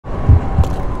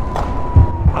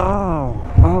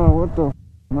What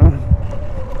the man?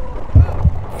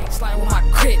 Slide with my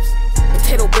crips.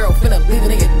 Potato barrel finna leave a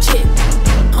nigga chip.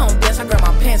 I don't dance, I grab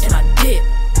my pants and I dip.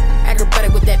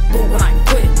 Acrobatic with that boot when I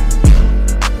quit.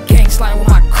 Gang sliding with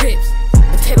my crips.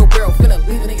 Potato barrel finna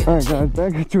leave a nigga chip. Alright guys,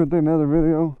 back at you with another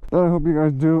video that I hope you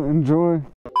guys do enjoy.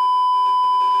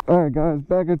 Alright guys,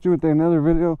 back at you with another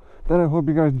video that I hope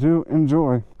you guys do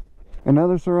enjoy.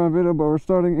 Another surround video, but we're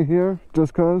starting it here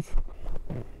just cause.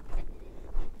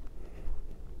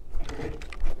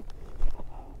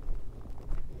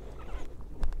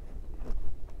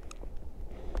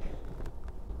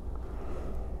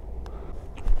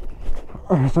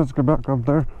 Alright, so let's go back up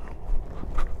there.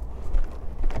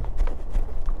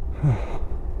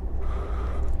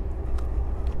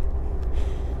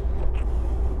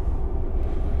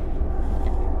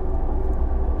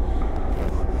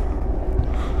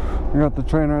 You got the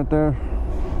train right there.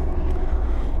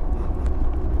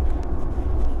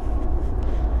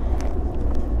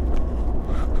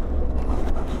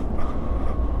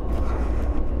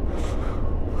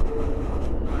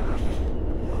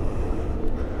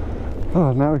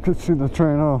 Oh, now we can see the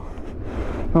train. Oh,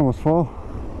 almost full.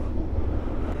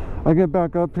 I get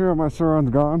back up here and my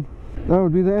surround's gone. That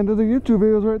would be the end of the YouTube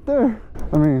videos right there.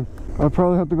 I mean, I'd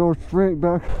probably have to go straight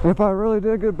back. If I really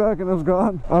did get back and it was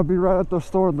gone, I'd be right at the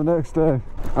store the next day.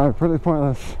 Alright, pretty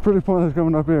pointless. Pretty pointless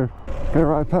coming up here. Get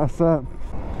right past that.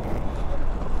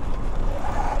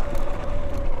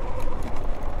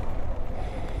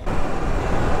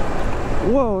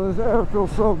 Whoa, this air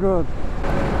feels so good.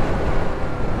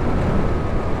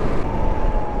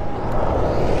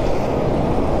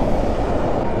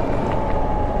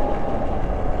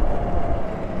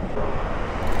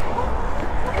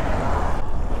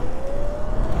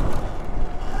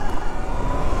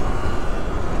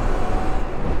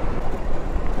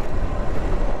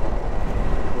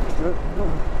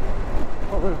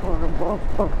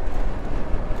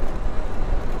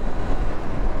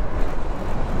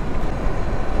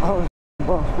 Oh,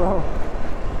 bumps, bro.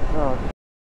 God.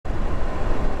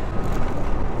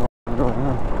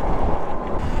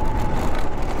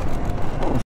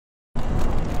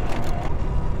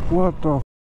 What the?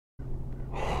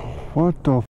 What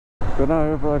the? Been out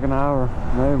here for like an hour,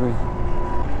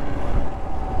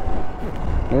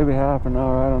 maybe half an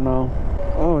hour. I don't know.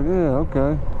 Oh yeah,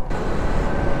 okay.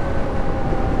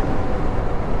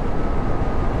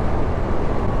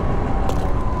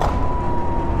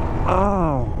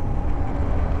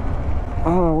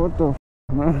 Oh, what the f,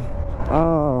 man?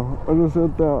 Oh, I just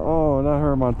hit that. Oh, that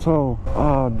hurt my toe.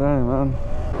 Oh, dang, man.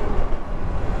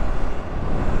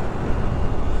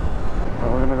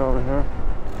 Oh, we're gonna go over here.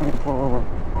 I can pull over.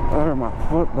 That hurt my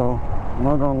foot, though. I'm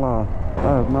not gonna lie.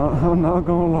 I'm not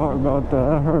gonna lie about that.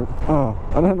 That hurt. Oh,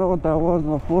 I didn't know what that was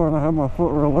on the floor, and I had my foot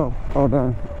real low. Oh,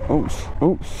 dang. Oops.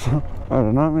 Oops. I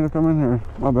did not mean to come in here.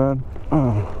 My bad.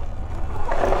 Oh.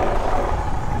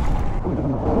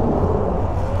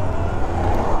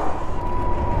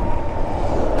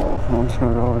 I'm just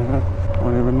gonna go over here. I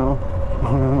don't even know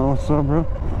what's up, bro.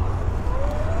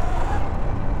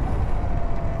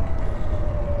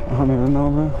 I don't even know,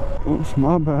 bro. Oops,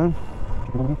 my bad.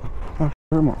 I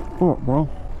hurt my foot, bro.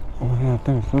 Oh yeah, I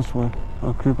think it's this way.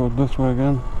 I'll creep up this way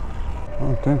again. I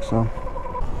don't think so.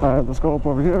 Alright, let's go up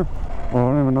over here. Well,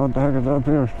 I don't even know what the heck is up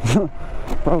here.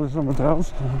 Probably someone's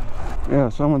house. Yeah,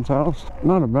 someone's house.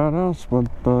 Not a bad house, but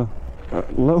the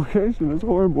location is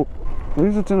horrible. At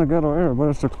least it's in a ghetto area, but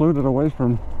it's secluded away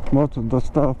from most of the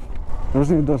stuff. There's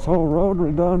this whole road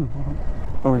redone.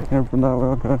 Oh, we came from that way,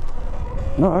 okay.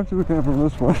 No, actually we came from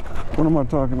this way. What am I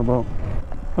talking about?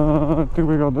 I think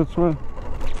we go this way.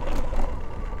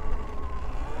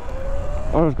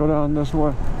 I'll just go down this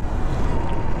way.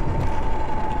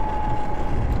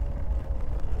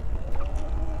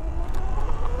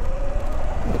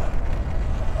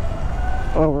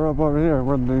 Oh, we're up over here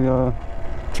where the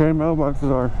chain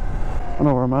mailboxes are. I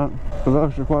know where I'm at. There's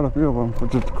actually quite a few of them,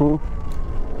 which is cool.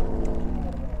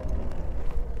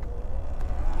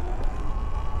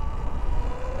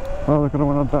 Oh, they could have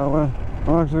went up that way.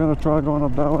 I'm actually going to try going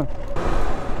up that way.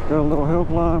 Got a little hill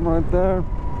climb right there.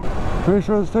 Pretty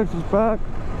sure this takes us back.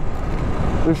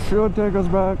 This should take us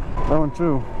back. That one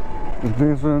too. It's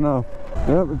decent enough.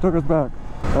 Yep, it took us back.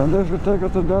 And this should take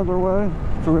us the other way,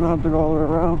 so we don't have to go all the way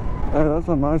around. Hey, that's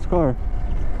a nice car.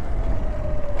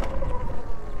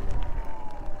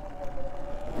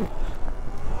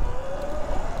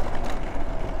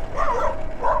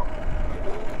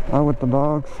 Out with the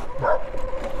dogs.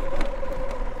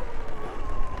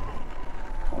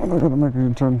 Oh, they're gonna make a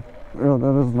U-turn. Yeah,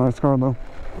 that is a nice car though.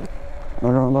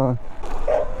 Not gonna lie.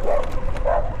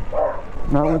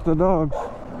 Not with the dogs.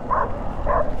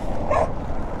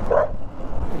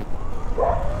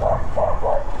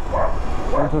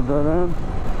 That's a dead end.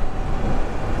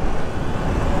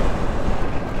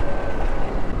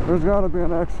 There's gotta be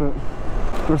an exit.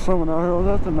 There's someone out here. Oh,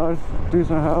 that's a nice,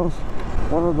 decent house.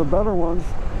 One of the better ones.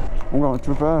 I'm going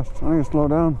too fast. I need to slow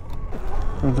down.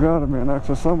 There's gotta be an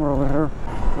exit somewhere over here.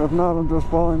 If not, I'm just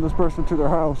following this person to their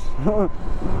house.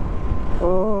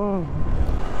 Oh,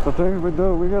 the things we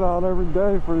do, we get out every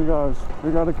day for you guys.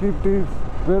 We gotta keep these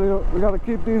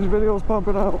videos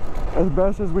pumping out as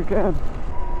best as we can.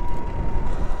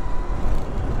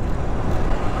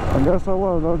 I guess I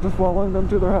was just following them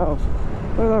to their house.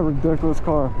 Look at that ridiculous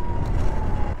car.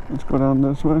 Let's go down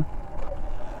this way.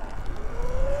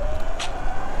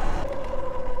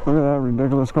 Look at that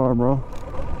ridiculous car, bro.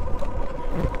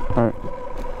 Alright.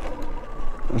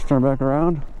 Let's turn back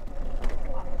around.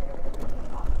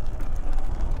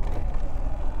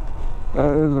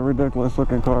 That is a ridiculous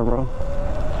looking car, bro.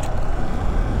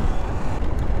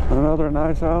 Another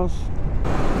nice house.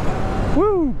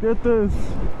 Woo! Get this.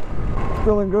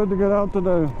 Feeling good to get out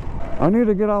today. I need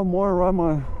to get out more and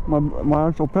ride my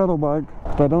actual pedal bike.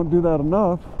 But I don't do that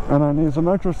enough, and I need some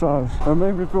exercise. It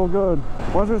made me feel good.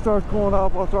 Once it starts cooling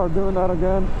off, I'll start doing that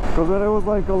again. Because when it was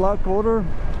like a lot colder,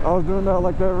 I was doing that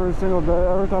like every single day.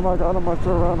 Every time I got on my shirt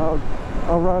around,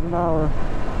 I'll ride an hour.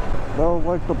 That was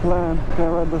like the plan.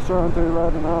 Can't ride the shirt until you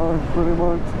ride an hour, pretty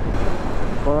much.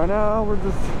 But right now, we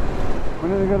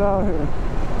need to get out here.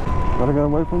 Gotta get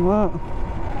away from that.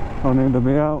 I need to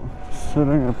be out,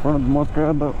 sitting in front of the most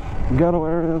ghetto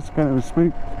areas. Can't even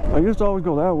speak. I used to always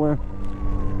go that way.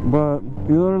 But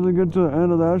you literally get to the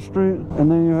end of that street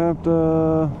and then you have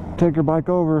to take your bike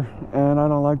over, and I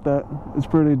don't like that. It's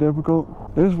pretty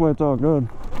difficult. This way it's all good.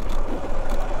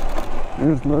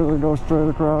 You just literally go straight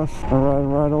across and ride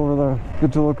right over there.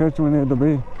 Get to the location we need to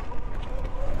be.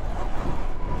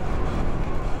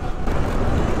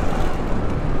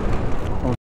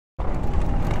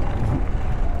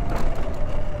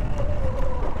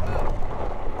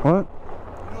 What?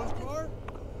 You know his car?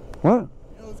 What?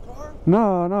 You know his car?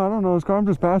 No, I don't know his car. I'm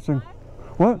just passing.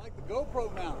 What? Like the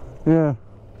GoPro mount. Yeah.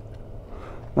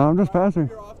 No, I'm just passing.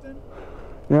 Here often?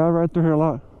 Yeah, I ride through here a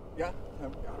lot. Yeah.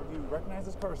 Have you recognized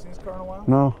this car or seen this car in a while?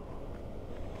 No.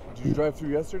 Did you drive through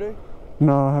yesterday?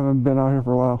 No, I haven't been out here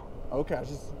for a while. Okay,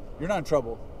 you're not in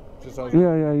trouble. Just so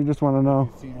Yeah, you just want to know.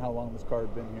 You've seen how long this car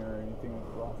had been here or anything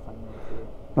like the last time you were through?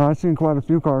 No, I've seen quite a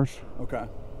few cars. Okay.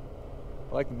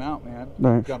 I like the mount, man.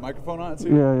 Thanks. Got a microphone on it too?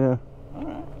 Yeah. All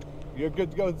right. You're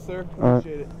good to go, sir. All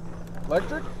Appreciate it.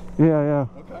 Electric? Yeah.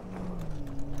 Okay.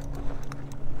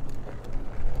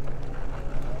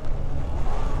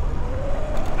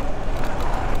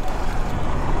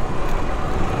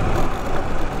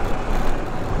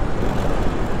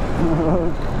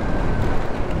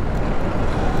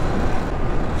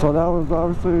 So that was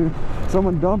obviously,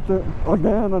 someone dumped it.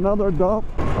 Again, another dump.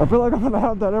 I feel like I'm gonna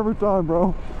have that every time,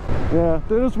 bro. Yeah,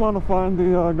 they just want to find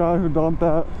the guy who dumped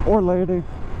that, or lady,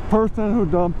 person who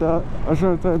dumped that. I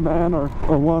shouldn't say man or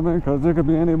woman, because it could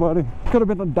be anybody. Could have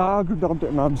been a dog who dumped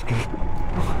it. No, I'm just kidding.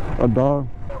 A dog.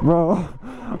 Bro,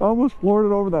 I almost floored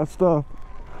it over that stuff.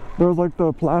 There was like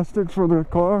the plastics for the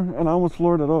car, and I almost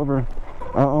floored it over.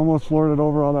 I almost floored it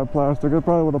over all that plastic. It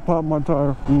probably would have popped my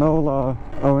tire. No lie.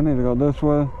 Oh, we need to go this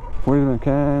way. If we even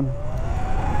can.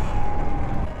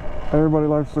 Everybody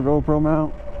likes the GoPro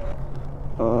mount.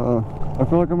 I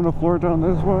feel like I'm gonna floor it down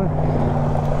this way.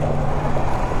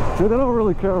 See, they don't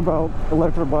really care about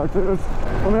electric bikes. They just,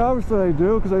 I mean, obviously they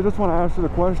do, because they just want to ask you the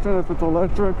question if it's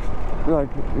electric. You're like,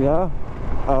 yeah?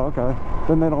 Oh, okay.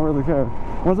 Then they don't really care.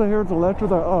 Once they hear it's electric,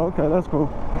 they're like, oh, okay, that's cool.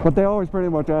 But they always pretty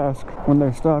much ask when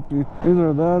they stop you.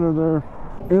 Either that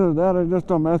or just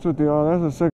don't mess with you. Oh, that's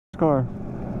a sick car.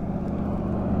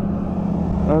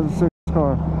 That's a sick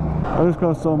car. I just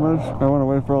cost so much. I want to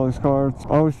wait for all these cars.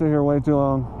 I always stay here way too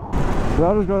long. So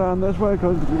I'll just go down this way,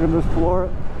 because you can just floor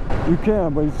it. You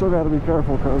can, but you still got to be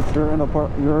careful, because you're in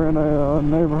a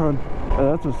neighborhood. Hey,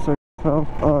 that's a sick house.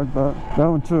 I like that. That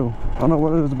one too. I don't know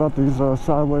what it is about these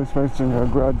sideways facing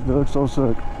garages. They look so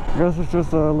sick. I guess it's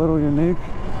just a little unique.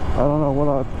 I don't know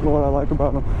what I like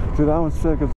about them. See, that one's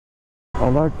sick. I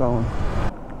like that one.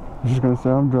 I'm just gonna say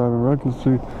I'm driving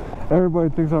recklessly. Everybody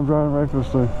thinks I'm driving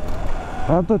recklessly.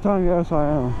 Half the time, yes, I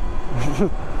am.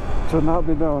 Should not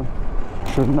be doing.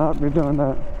 Should not be doing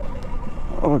that.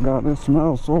 Oh god, it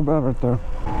smells so bad right there.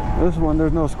 This one,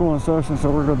 there's no school in session, so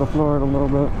we're gonna floor it a little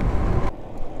bit.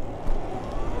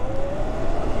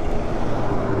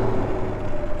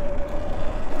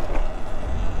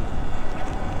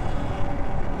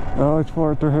 I always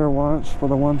floor it through here once for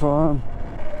the one time.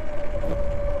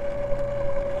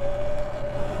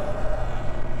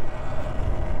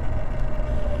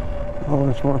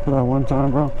 Always floor it for that one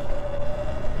time, bro.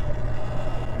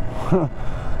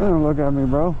 Don't look at me,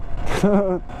 bro.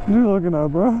 You looking at,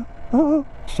 bro?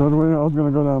 Should we? I was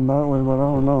gonna go down that way, but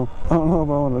I don't know. I don't know if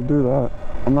I want to do that.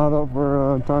 I'm not up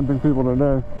for taunting people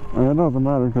today. I mean, it doesn't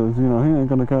matter because, you know, he ain't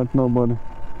gonna catch nobody.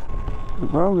 You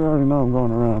probably already know I'm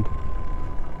going around.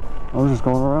 I was just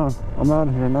going around. I'm out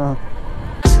of here now.